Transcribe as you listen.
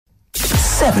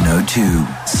702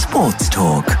 Sports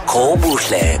Talk. Call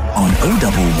Buhle on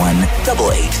 011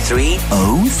 883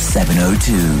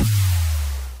 0702.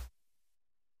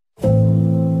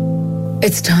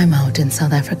 It's time out in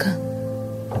South Africa.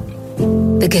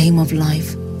 The game of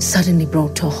life suddenly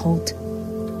brought to a halt.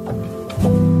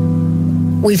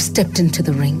 We've stepped into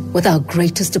the ring with our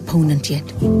greatest opponent yet.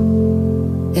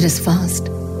 It is fast.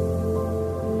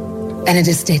 And it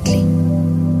is deadly.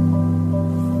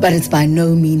 But it's by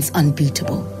no means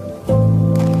unbeatable.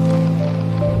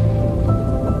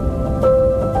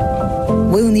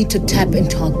 We'll need to tap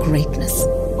into our greatness.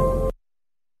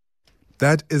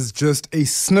 That is just a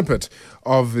snippet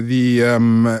of the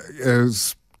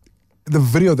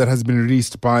video that has been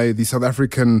released by the South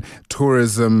African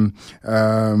Tourism,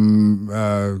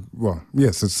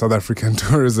 it's South African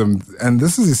Tourism. And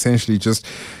this is essentially just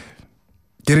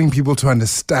getting people to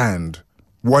understand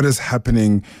what is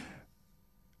happening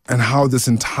and how this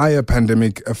entire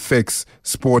pandemic affects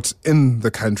sports in the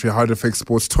country, how it affects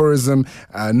sports tourism,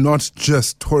 not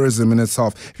just tourism in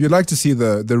itself. If you'd like to see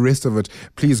the rest of it,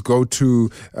 please go to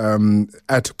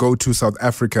at Go to South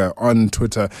Africa on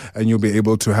Twitter, and you'll be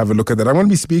able to have a look at that. I'm going to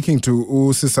be speaking to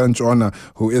Usisa Ntshona,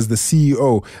 who is the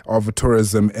CEO of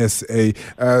Tourism SA.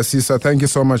 Sisa, thank you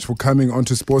so much for coming on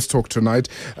to Sports Talk tonight.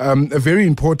 A very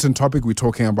important topic we're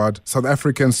talking about, South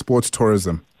African sports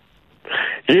tourism.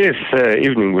 Yes,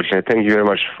 evening, Buhle. Thank you very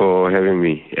much for having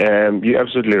me. You're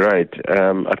absolutely right.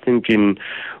 I think in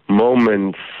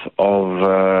moments of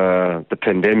the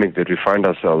pandemic that we find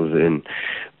ourselves in,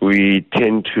 we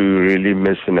tend to really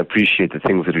miss and appreciate the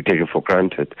things that we take for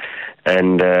granted.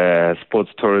 And sports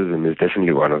tourism is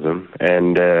definitely one of them.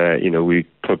 And, we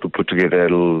thought to put together a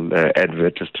little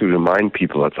advert just to remind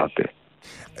people what's out there.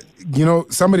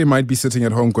 Somebody might be sitting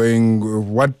at home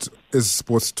going, what is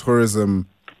sports tourism?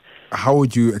 How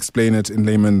would you explain it in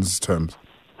layman's terms?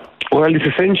 Well, it's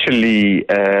essentially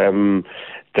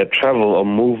the travel or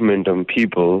movement of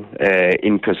people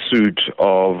in pursuit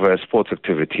of sports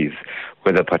activities,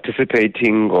 whether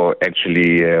participating or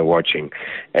actually watching.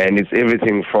 And it's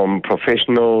everything from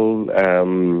professional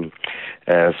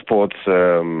sports,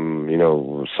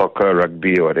 soccer,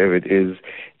 rugby, or whatever it is,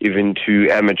 even to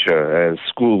amateur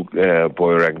school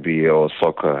boy rugby or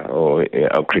soccer or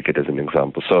cricket as an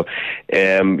example. So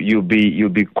you'll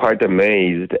be quite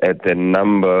amazed at the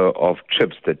number of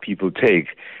trips that people take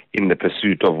in the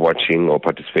pursuit of watching or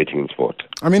participating in sport.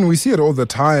 I mean, we see it all the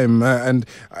time, and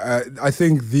I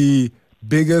think the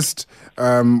biggest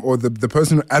or the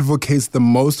person who advocates the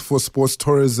most for sports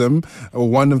tourism, or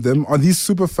one of them, are these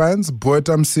super fans.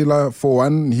 Boeta Msila, for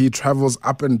one, he travels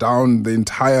up and down the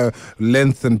entire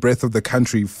length and breadth of the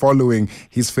country following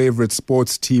his favorite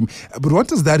sports team. But what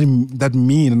does that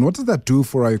mean, and what does that do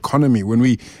for our economy when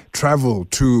we travel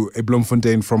to a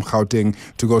Bloemfontein from Gauteng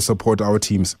to go support our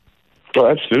teams? Oh,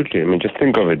 absolutely. I mean, just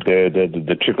think of it,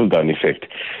 the trickle-down effect.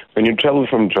 When you travel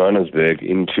from Johannesburg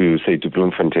into, say, to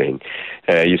Bloemfontein,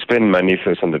 you spend money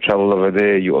first on the travel over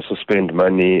there. You also spend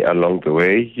money along the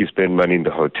way. You spend money in the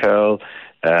hotel,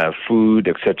 food,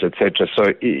 etc., etc.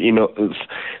 So,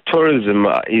 tourism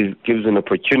gives an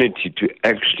opportunity to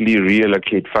actually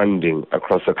reallocate funding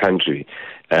across the country,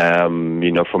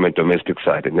 from a domestic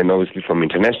side. And then obviously from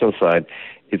international side,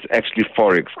 it's actually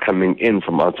forex coming in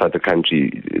from outside the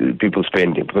country, people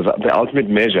spending. Because the ultimate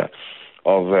measure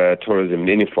of tourism in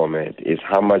any format is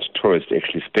how much tourists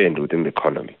actually spend within the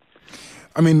economy.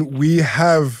 I mean, we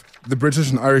have the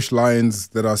British and Irish Lions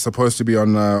that are supposed to be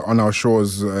on our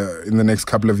shores in the next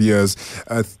couple of years.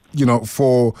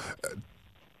 For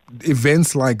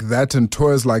events like that and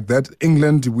tours like that,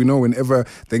 England, we know whenever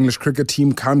the English cricket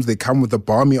team comes, they come with a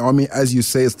balmy army. As you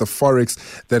say, it's the forex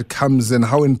that comes in.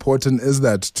 How important is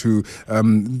that to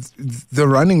the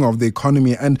running of the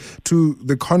economy and to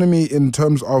the economy in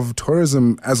terms of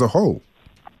tourism as a whole?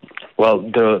 Well,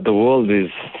 the world is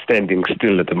standing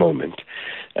still at the moment.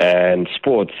 And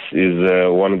sports is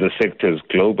one of the sectors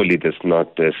globally that's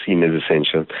not seen as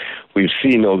essential. We've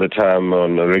seen all the time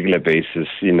on a regular basis,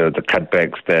 the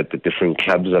cutbacks that the different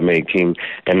clubs are making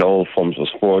and all forms of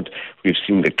sport. We've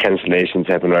seen the cancellations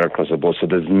happen right across the board. So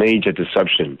there's major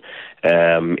disruption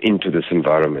into this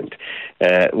environment.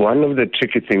 One of the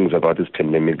tricky things about this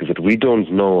pandemic is that we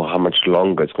don't know how much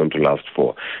longer it's going to last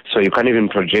for. So you can't even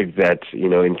project that,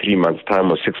 in 3 months'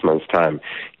 time or 6 months' time,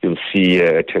 you'll see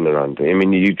a turnaround. I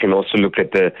mean, you can also look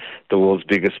at the world's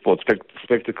biggest sports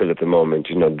spectacle at the moment,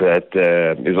 that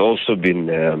has also been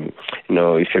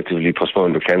effectively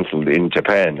postponed or cancelled in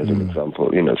Japan, as an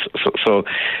example. So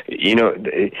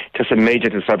just a major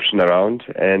disruption around,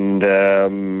 and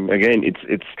again,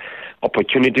 it's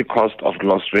opportunity cost of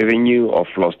lost revenue, of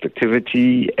lost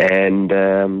activity, and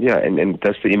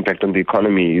that's the impact on the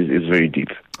economy is very deep.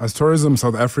 As Tourism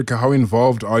South Africa, how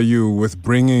involved are you with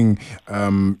bringing,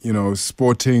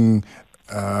 sporting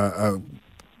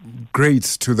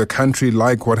greats to the country,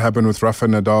 like what happened with Rafa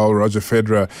Nadal, Roger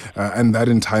Federer, and that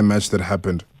entire match that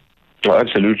happened? Oh,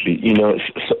 absolutely.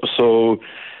 So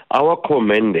our core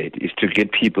mandate is to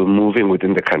get people moving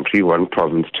within the country, one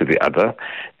province to the other,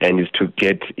 and is to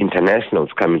get internationals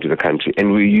coming to the country.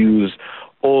 And we use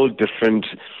all different,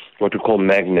 what we call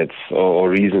magnets or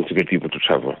reasons to get people to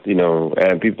travel.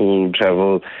 People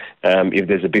travel if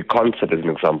there's a big concert, as an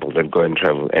example, then go and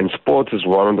travel. And sports is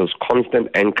one of those constant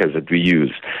anchors that we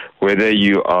use, whether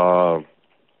you are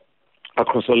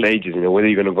across all ages, whether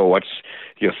you're going to go watch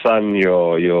your son,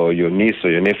 your niece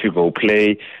or your nephew go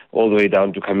play, all the way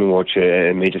down to come and watch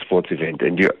a major sports event.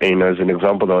 And as an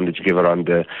example, the one that you give around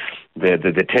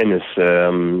the tennis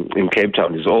in Cape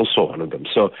Town is also one of them.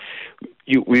 So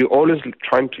we're always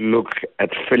trying to look at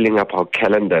filling up our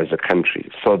calendar as a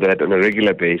country, so that on a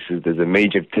regular basis there's a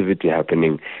major activity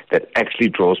happening that actually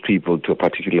draws people to a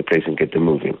particular place and get them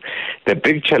moving. The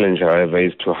big challenge, however,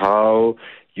 is to how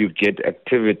you get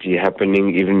activity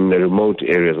happening even in the remote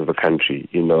areas of the country.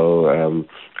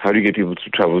 How do you get people to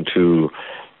travel to,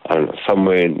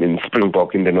 somewhere in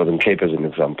Springbok in the Northern Cape, as an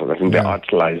example? I think the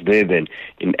art lies there then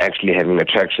in actually having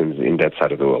attractions in that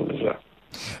side of the world as well.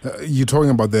 You're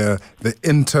talking about the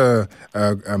inter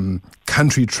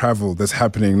country travel that's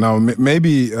happening now.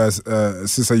 Maybe,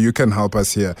 Sisa, you can help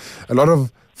us here. A lot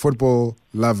of football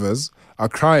lovers are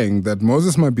crying that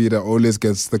Moses Mabhida always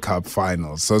gets the cup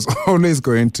finals, so it's always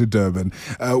going to Durban.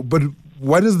 But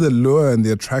what is the lure and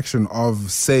the attraction of,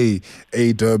 say,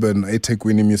 a Durban, a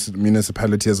Thekwini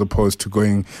municipality, as opposed to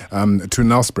going to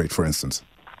Nelspruit, for instance?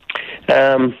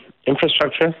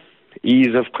 Infrastructure,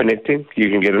 ease of connecting. You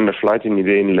can get on a flight and you're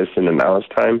there in less than an hour's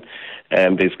time.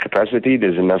 There's capacity.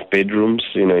 There's enough bedrooms,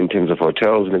 in terms of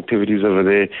hotels and activities over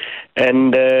there.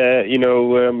 And,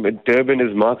 Durban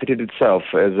has marketed itself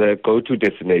as a go-to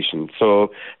destination.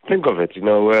 So think of it,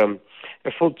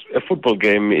 a football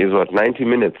game is 90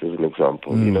 minutes, as an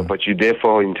example, but you're there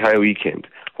for an entire weekend.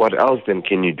 What else then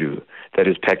can you do that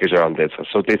is packaged around that?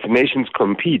 So destinations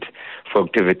compete for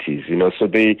activities, so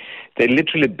they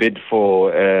literally bid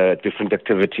for different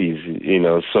activities,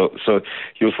 so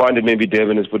you'll find that maybe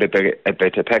Durban has put a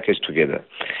better package together.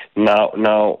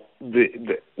 Now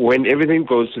when everything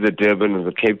goes to the Durban or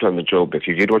the Cape Town, the Joburg,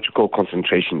 you get what you call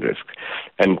concentration risk.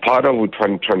 And part of what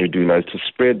we're trying to do now is to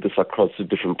spread this across the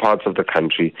different parts of the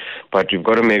country, but you've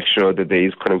got to make sure that there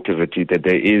is connectivity, that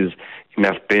there is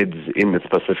enough beds in the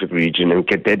specific region, and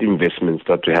get that investment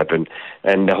start to happen.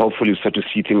 And hopefully start to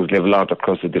see things level out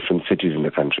across the different cities in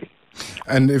the country.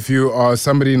 And if you are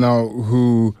somebody now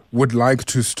who would like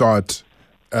to start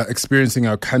experiencing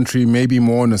our country, maybe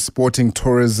more in a sporting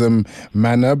tourism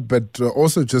manner, but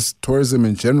also just tourism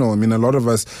in general. I mean, a lot of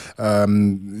us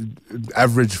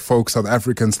average folks, South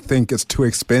Africans, think it's too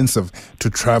expensive to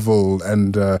travel.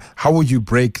 And how would you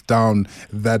break down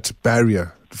that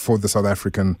barrier for the South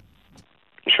African?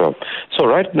 Sure. So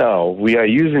right now, we are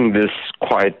using this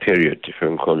quiet period, if you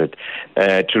can call it,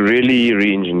 to really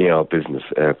re-engineer our business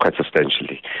quite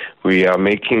substantially. We are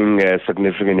making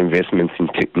significant investments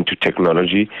into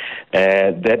technology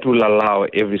that will allow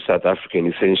every South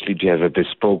African essentially to have a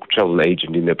bespoke travel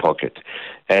agent in their pocket.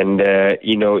 And,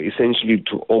 essentially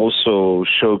to also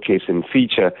showcase and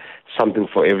feature something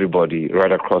for everybody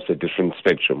right across a different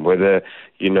spectrum. Whether,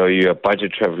 you're a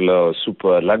budget traveler or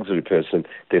super luxury person,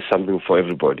 there's something for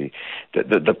everybody.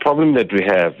 The problem that we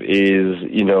have is,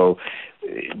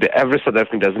 the average South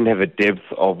African doesn't have a depth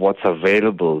of what's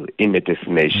available in a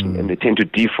destination, and they tend to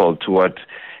default to what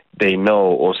they know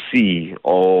or see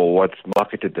or what's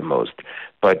marketed the most.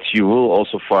 But you will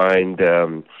also find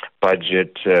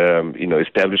budget,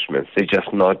 establishments. They're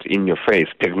just not in your face.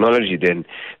 Technology then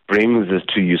brings this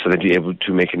to you so that you're able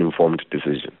to make an informed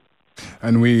decision.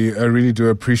 And we really do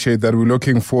appreciate that. We're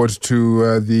looking forward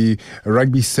to the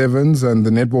Rugby Sevens and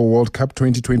the Netball World Cup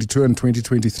 2022 and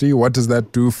 2023. What does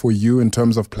that do for you in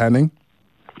terms of planning?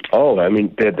 Oh, I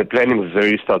mean, the planning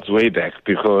starts way back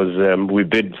because we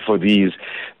bid for these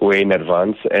way in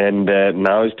advance. And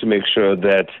now is to make sure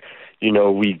that,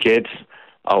 we get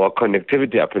our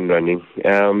connectivity up and running.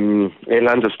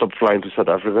 Airlines have stopped flying to South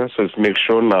Africa, so let's make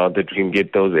sure now that we can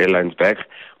get those airlines back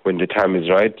when the time is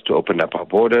right to open up our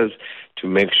borders, to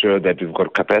make sure that we've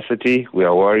got capacity. We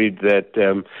are worried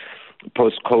that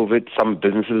post-COVID, some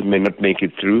businesses may not make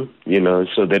it through,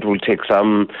 so that will take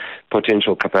some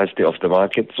potential capacity off the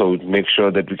market. So make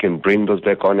sure that we can bring those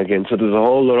back on again. So there's a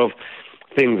whole lot of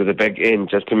things at the back end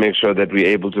just to make sure that we're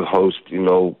able to host,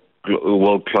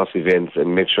 world-class events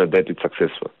and make sure that it's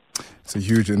successful. It's a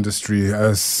huge industry.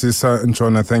 Sisa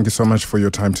Ntshona, thank you so much for your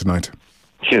time tonight.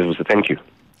 Cheers, Mr. Thank you.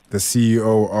 The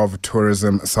CEO of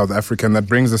Tourism South Africa. And that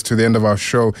brings us to the end of our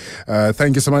show.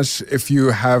 Thank you so much. If you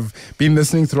have been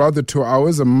listening throughout the 2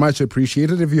 hours, much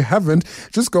appreciated. If you haven't,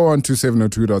 just go on to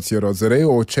 702.co.za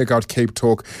or check out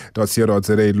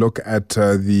capetalk.co.za. Look at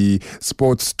the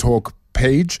Sports Talk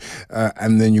page,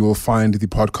 and then you will find the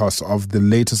podcast of the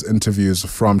latest interviews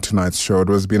from tonight's show. It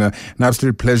has been an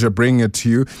absolute pleasure bringing it to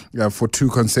you for 2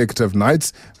 consecutive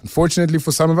nights. Unfortunately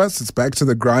for some of us, it's back to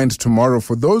the grind tomorrow.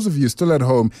 For those of you still at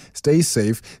home, stay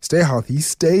safe, stay healthy,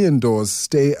 stay indoors,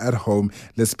 stay at home.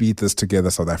 Let's beat this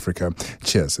together, South Africa.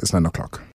 Cheers. It's 9 o'clock.